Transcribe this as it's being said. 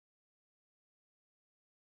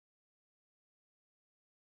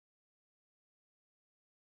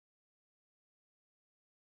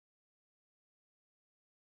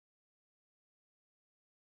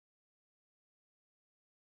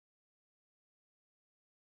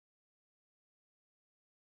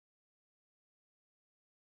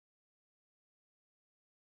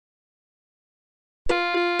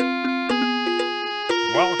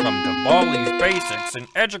Welcome to Baldi's Basics in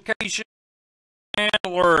Education and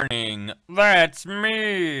Learning. That's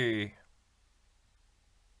me.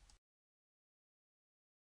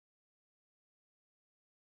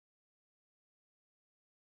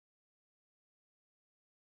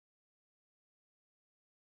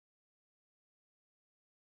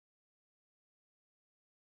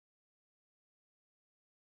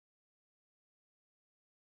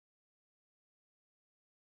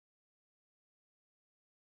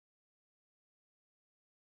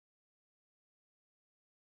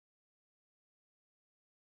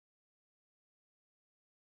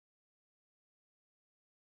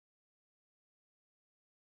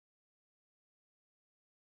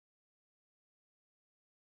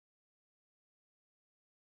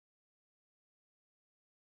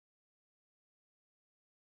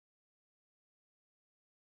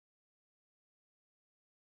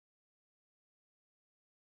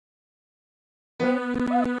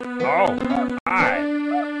 Oh, hi.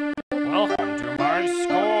 Welcome to my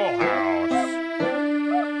schoolhouse.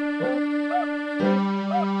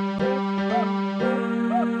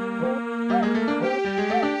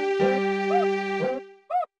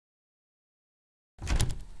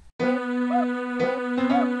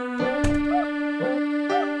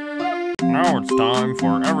 Now it's time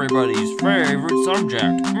for everybody's favorite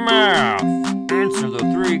subject, math. Answer the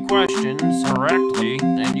 3 questions correctly,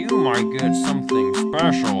 and you might get something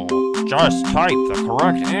special. Just type the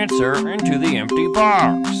correct answer into the empty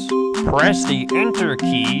box. Press the Enter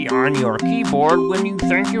key on your keyboard when you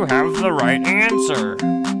think you have the right answer.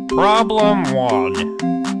 Problem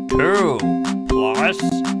 1. 2 plus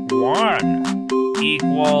 1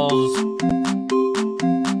 equals...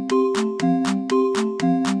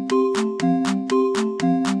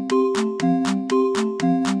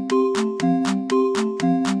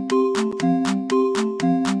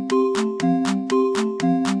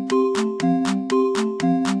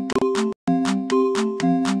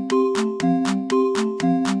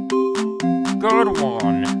 Good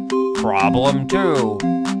one. Problem 2.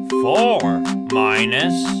 4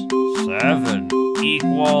 minus 7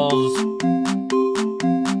 equals...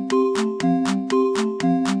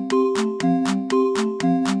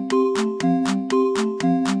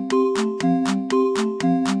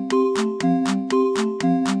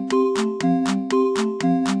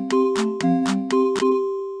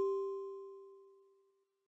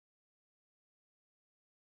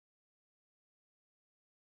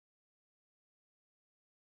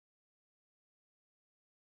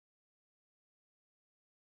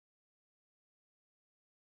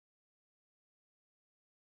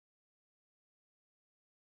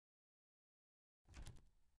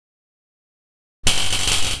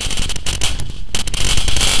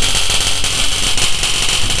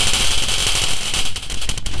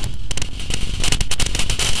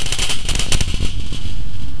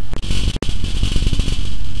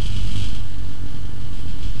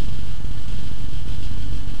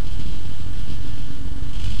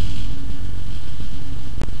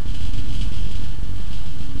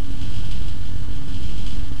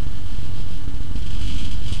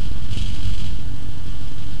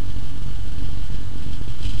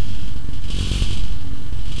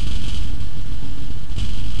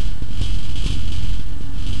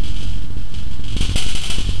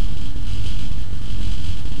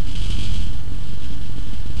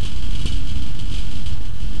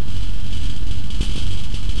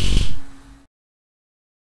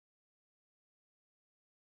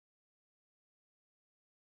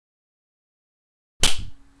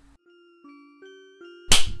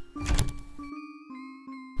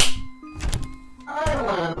 I don't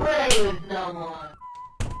want to play with no more.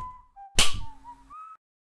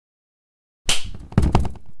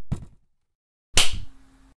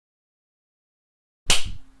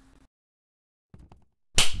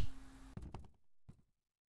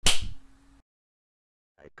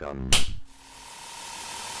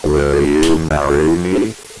 Will you marry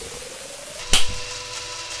me?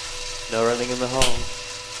 No running in the hall.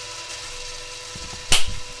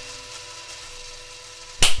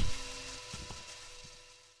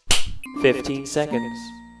 "15 seconds.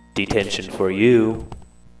 Detention for you.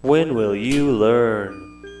 When will you learn?"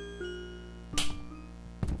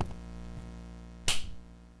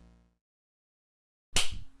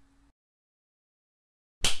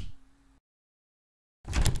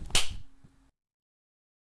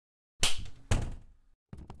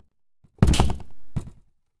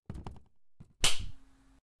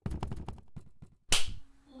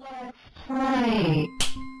 Let's play.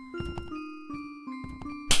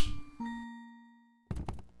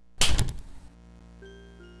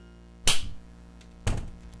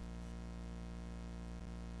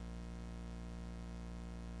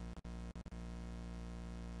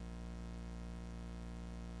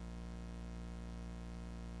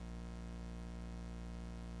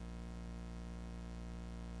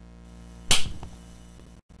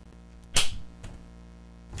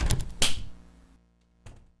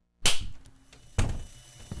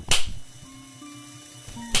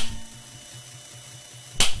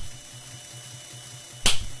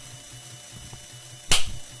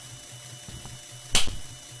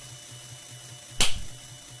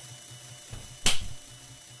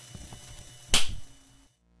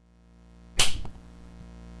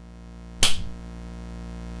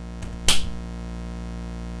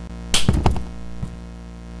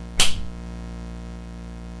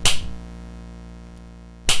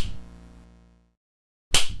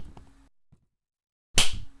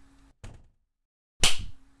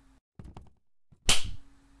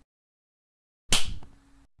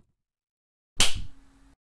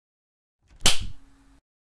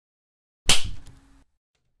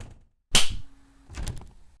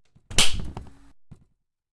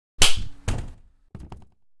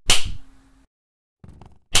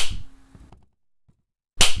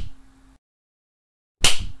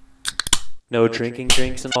 No drinking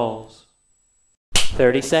drinks in halls.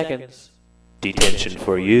 30 seconds. Detention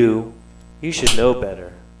for you. You should know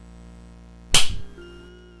better.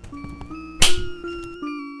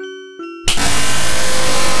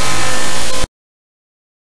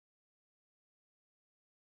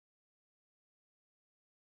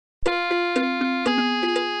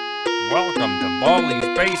 Welcome to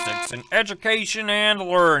Baldi's Basics in Education and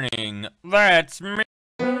Learning. That's me.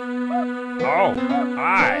 Oh,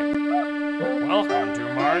 hi. Welcome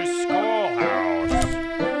to my schoolhouse.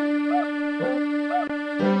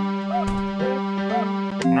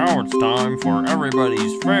 Now it's time for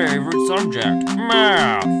everybody's favorite subject,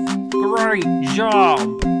 math. Great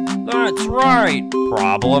job. That's right.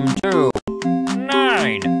 Problem 2.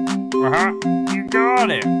 9. You got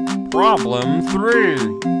it. Problem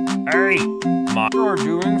 3. 8. You're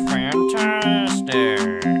doing fantastic.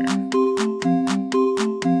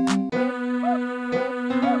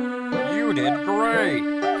 You did great.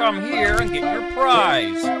 Come here and get your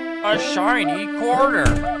prize. A shiny quarter.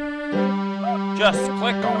 Just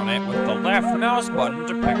click on it with the left mouse button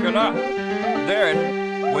to pick it up.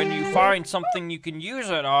 Then, when you find something you can use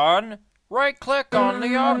it on, right-click on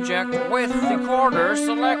the object with the quarter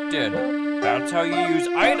selected. That's how you use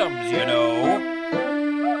items, you know.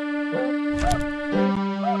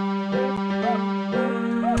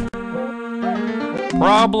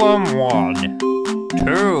 Problem 1.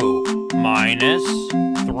 2 minus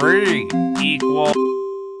 3 equals...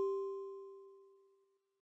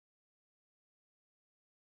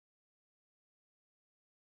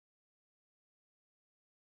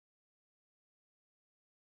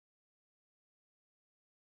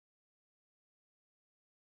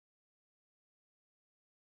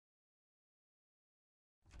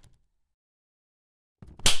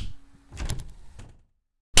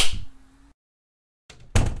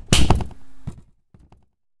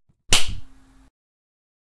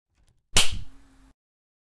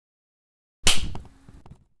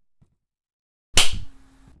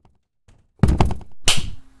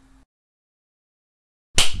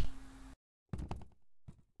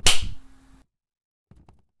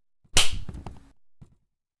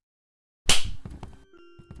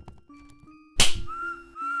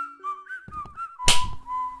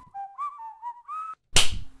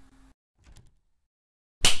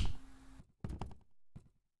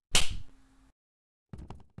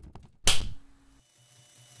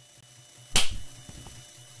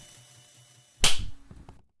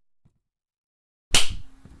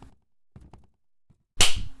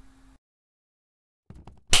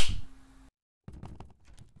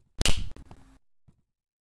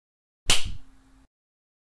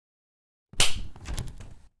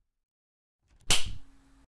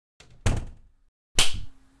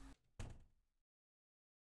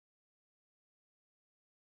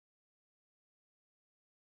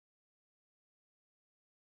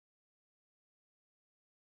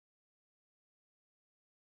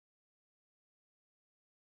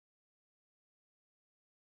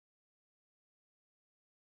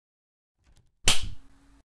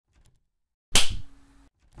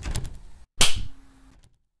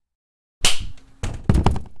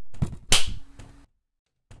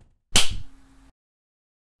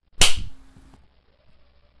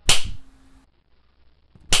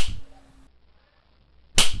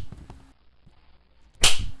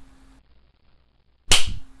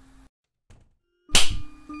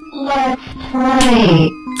 Let's play.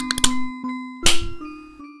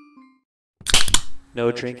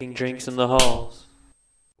 No drinking drinks in the halls.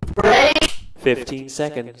 Break. 15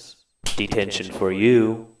 seconds. Detention for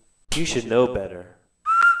you. You should know better.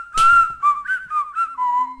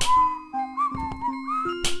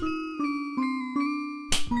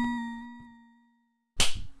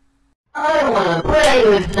 I wanna play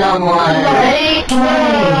with someone. Play.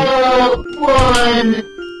 1,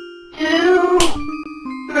 2,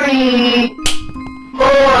 3,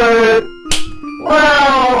 4.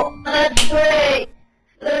 Wow, that's great.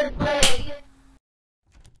 Let's play.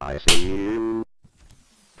 I see you,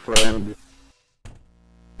 friend.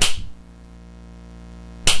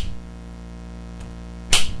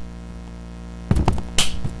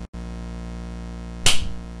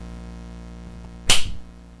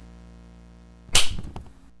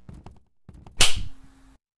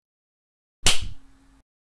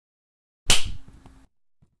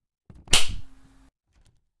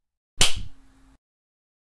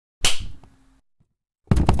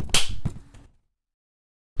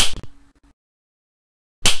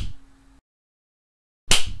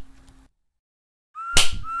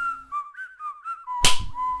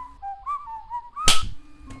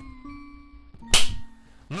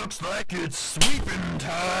 Looks like it's sweeping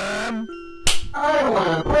time. I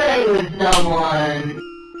wanna play with someone.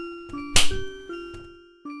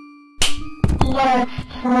 Let's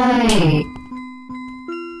play.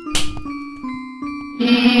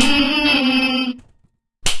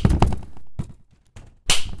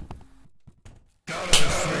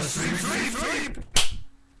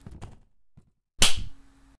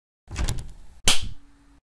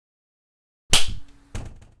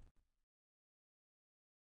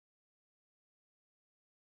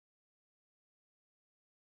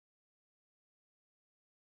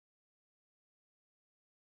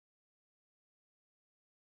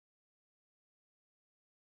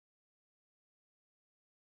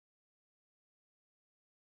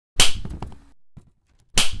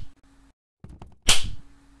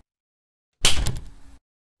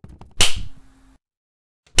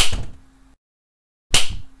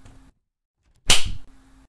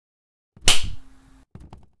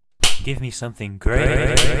 Give me something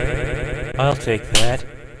great. I'll take that.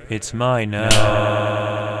 It's mine now.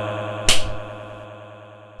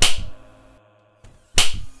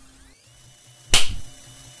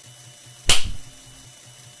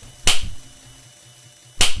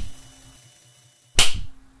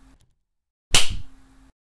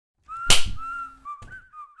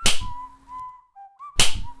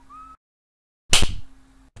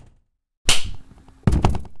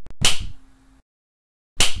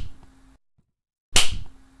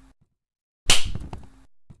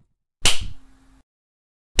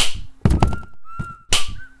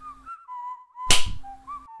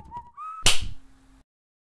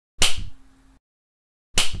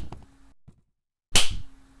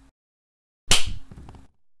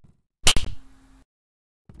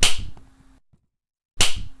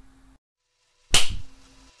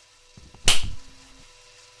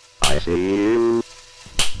 I see you,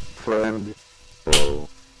 friend. Oh,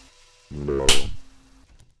 no.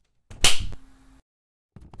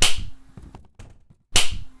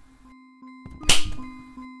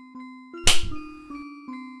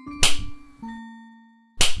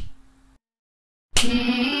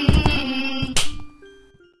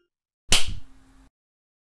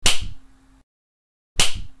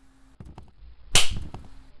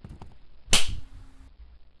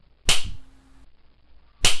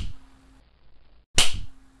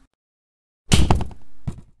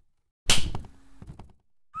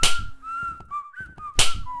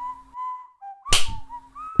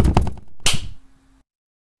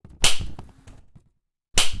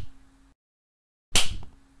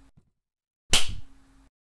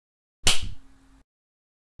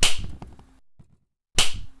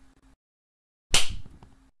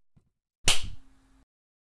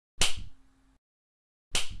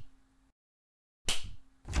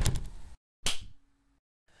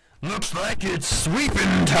 Looks like it's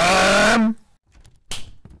sweeping time!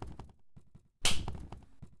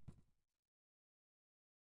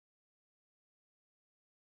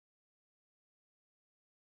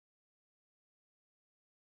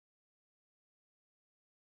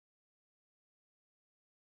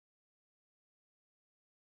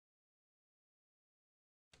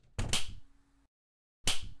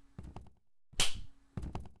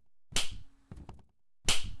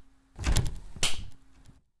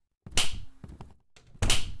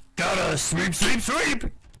 Gotta sweep, sweep, sweep!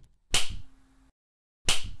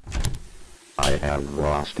 I have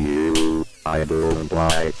lost you. I don't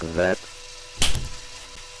like that.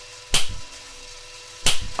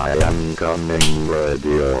 I am coming with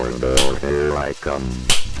your door. Here I come.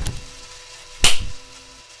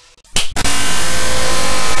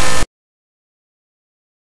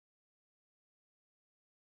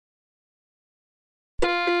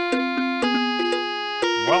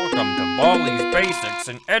 Welcome to Baldi's Basics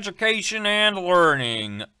in Education and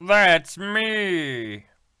Learning. That's me.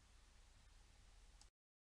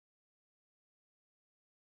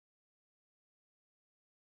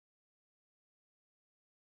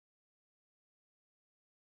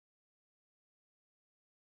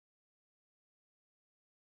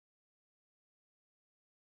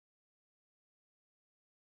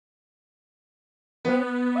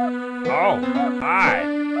 Oh, hi.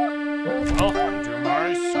 Welcome to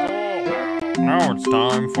my schoolhouse. Now it's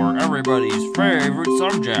time for everybody's favorite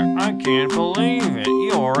subject. I can't believe it.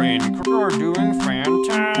 You're doing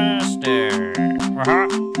fantastic.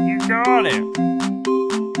 You got it.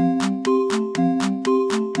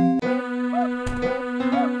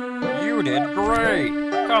 You did great.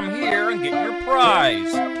 Come here and get your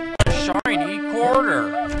prize. A shiny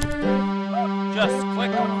quarter. Just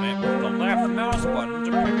click on it with the left mouse button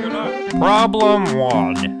to pick it up. Problem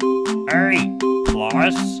 1. 8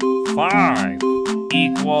 plus 5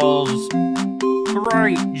 equals...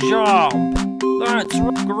 Great job! That's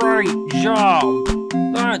great job.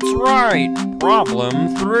 That's right.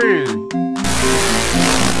 Problem 3.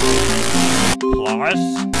 Plus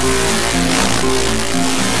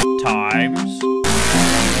times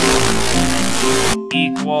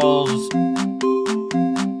equals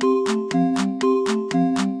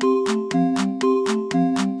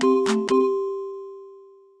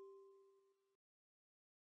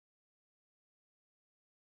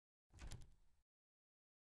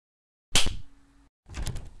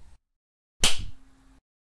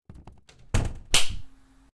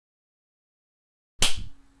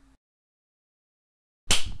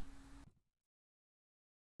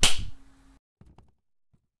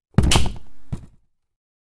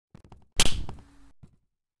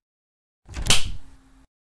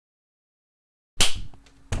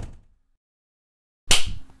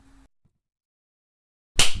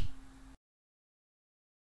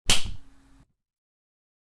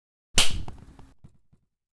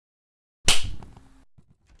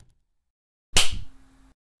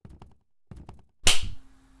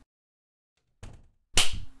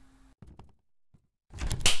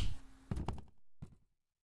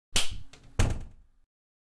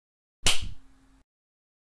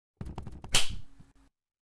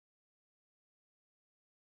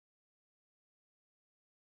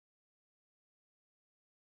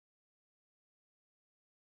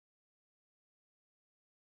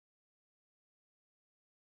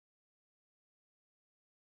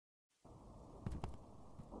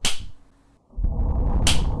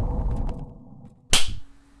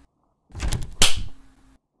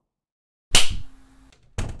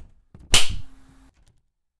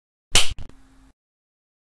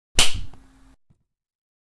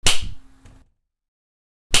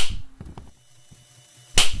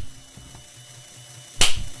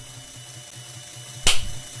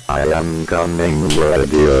I am coming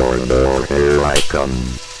with your door, here I come.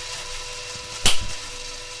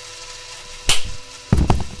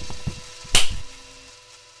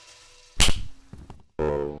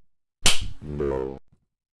 Oh, no.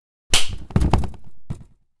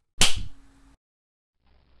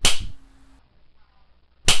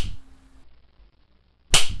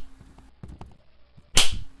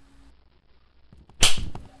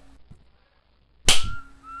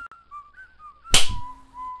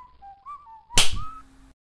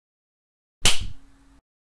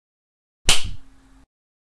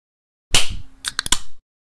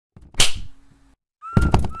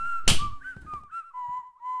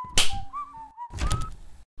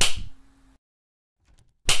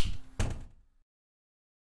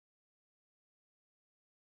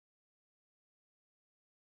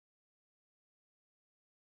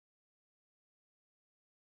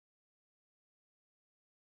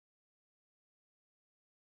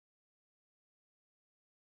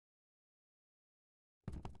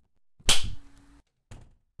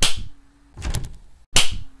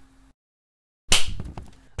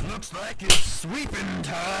 Looks like it's sweeping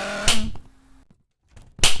time.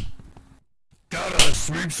 Gotta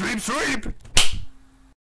sweep, sweep, sweep.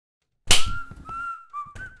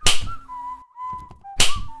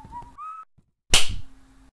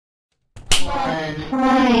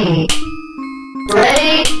 Right.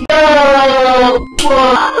 Ready, go!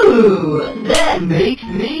 Whoa! That makes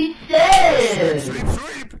me sad! Sweep, sweep.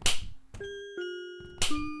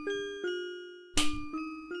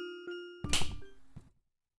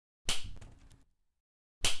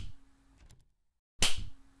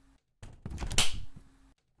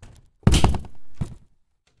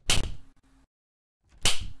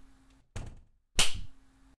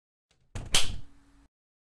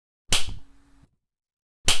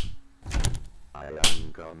 I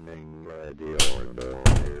am coming with your door,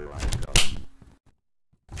 here I come.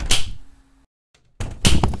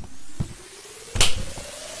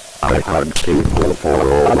 I hug people for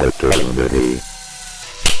all eternity.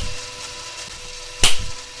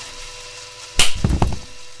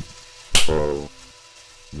 Oh,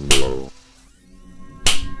 no.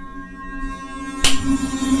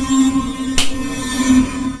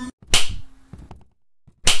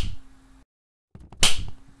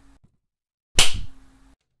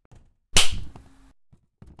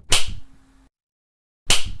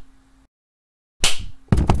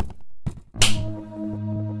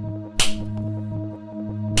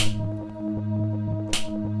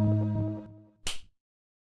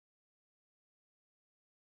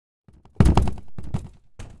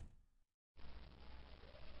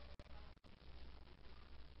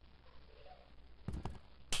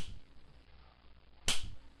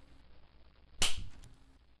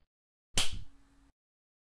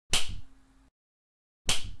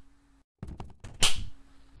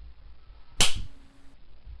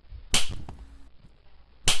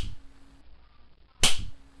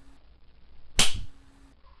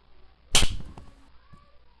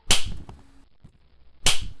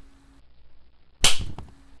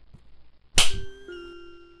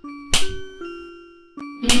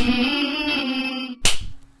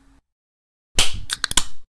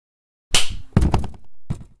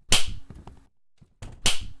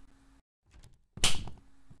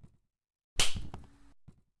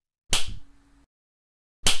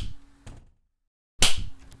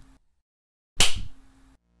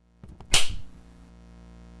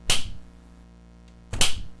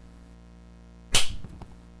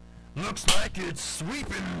 Looks like it's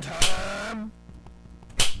sweeping time.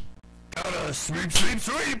 Gotta sweep, sweep,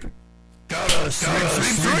 sweep. Gotta sweep,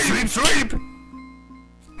 sweep, sweep, sweep.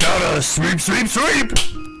 Gotta sweep, sweep, sweep.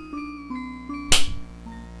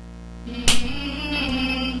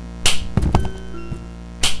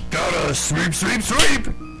 Gotta sweep, sweep, sweep.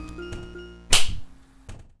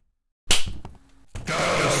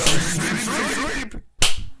 Gotta sweep, sweep, sweep, sweep.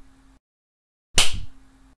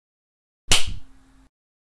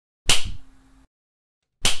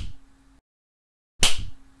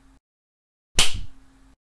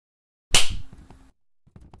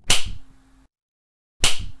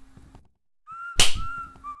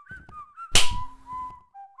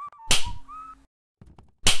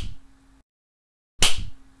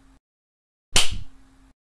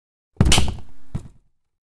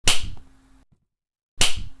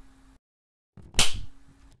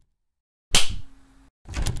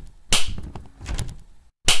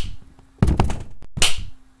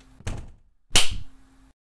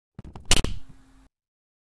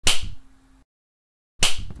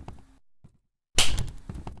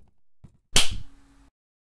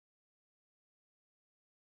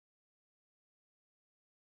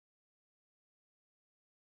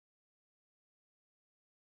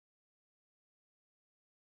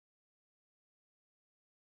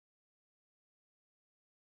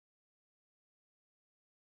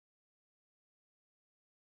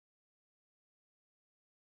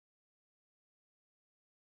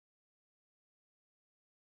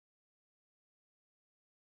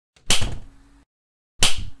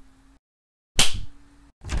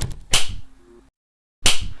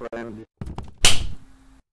 Friend.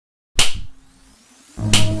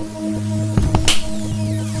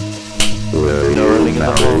 Will Darling you in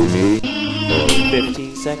the marry hall. me?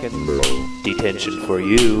 15 seconds. Detention for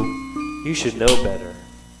you. You should know better.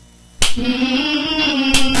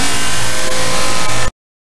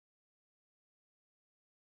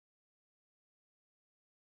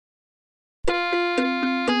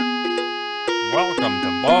 Welcome to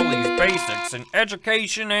Baldi's Basics in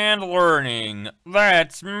Education and Learning.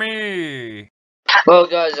 That's me. Well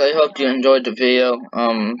guys, I hope you enjoyed the video.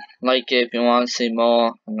 Like it if you want to see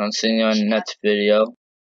more, and I'll see you on the next video.